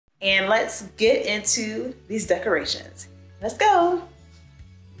and let's get into these decorations. Let's go.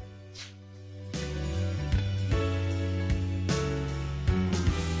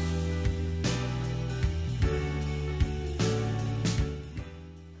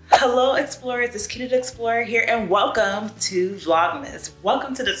 Hello Explorers, it's Kitty the Explorer here and welcome to Vlogmas.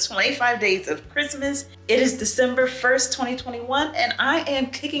 Welcome to the 25 days of Christmas. It is December 1st, 2021 and I am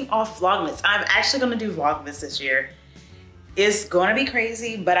kicking off Vlogmas. I'm actually gonna do Vlogmas this year. It's gonna be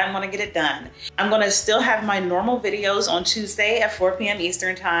crazy, but I'm gonna get it done. I'm gonna still have my normal videos on Tuesday at 4 p.m.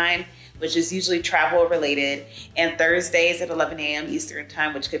 Eastern time, which is usually travel related, and Thursdays at 11 a.m. Eastern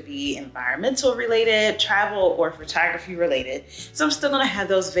time, which could be environmental related, travel, or photography related. So I'm still gonna have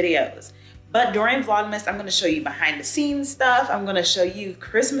those videos. But during Vlogmas, I'm gonna show you behind the scenes stuff. I'm gonna show you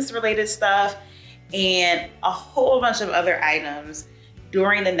Christmas related stuff and a whole bunch of other items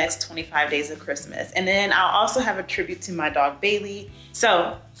during the next 25 days of Christmas. And then I'll also have a tribute to my dog, Bailey.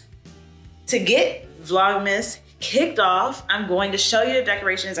 So to get Vlogmas kicked off, I'm going to show you the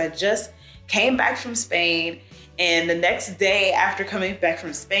decorations. I just came back from Spain, and the next day after coming back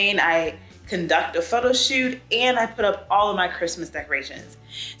from Spain, I conduct a photo shoot and I put up all of my Christmas decorations.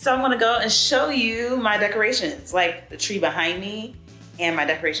 So I'm gonna go and show you my decorations, like the tree behind me and my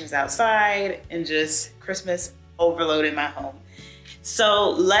decorations outside and just Christmas overload in my home.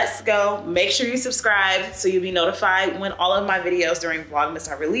 So let's go. Make sure you subscribe so you'll be notified when all of my videos during Vlogmas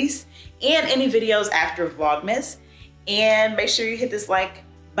are released and any videos after Vlogmas. And make sure you hit this like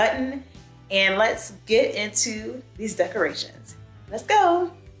button and let's get into these decorations. Let's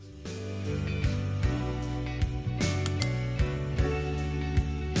go.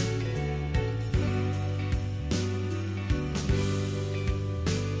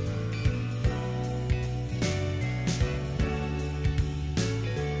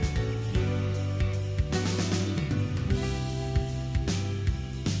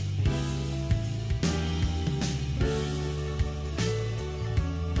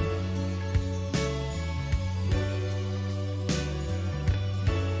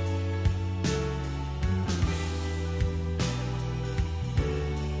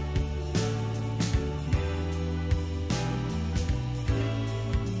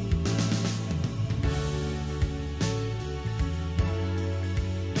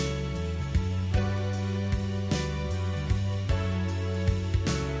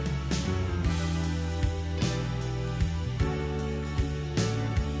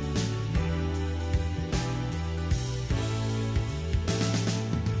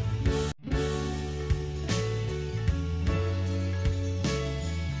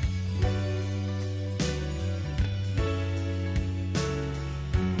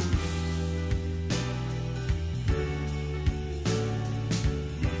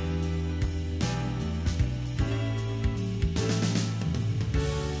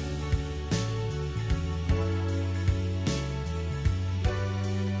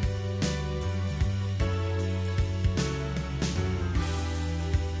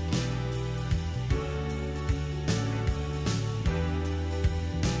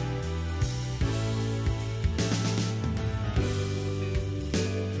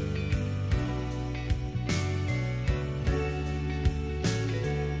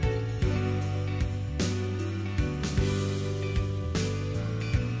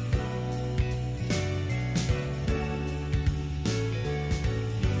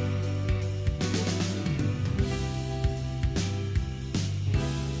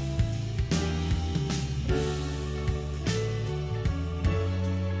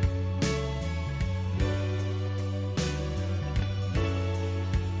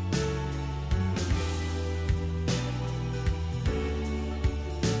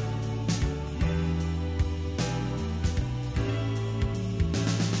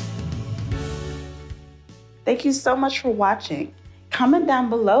 Thank you so much for watching. Comment down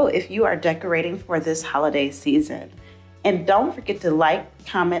below if you are decorating for this holiday season. And don't forget to like,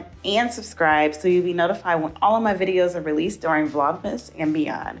 comment, and subscribe so you'll be notified when all of my videos are released during Vlogmas and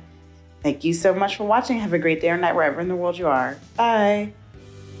beyond. Thank you so much for watching. Have a great day or night wherever in the world you are. Bye.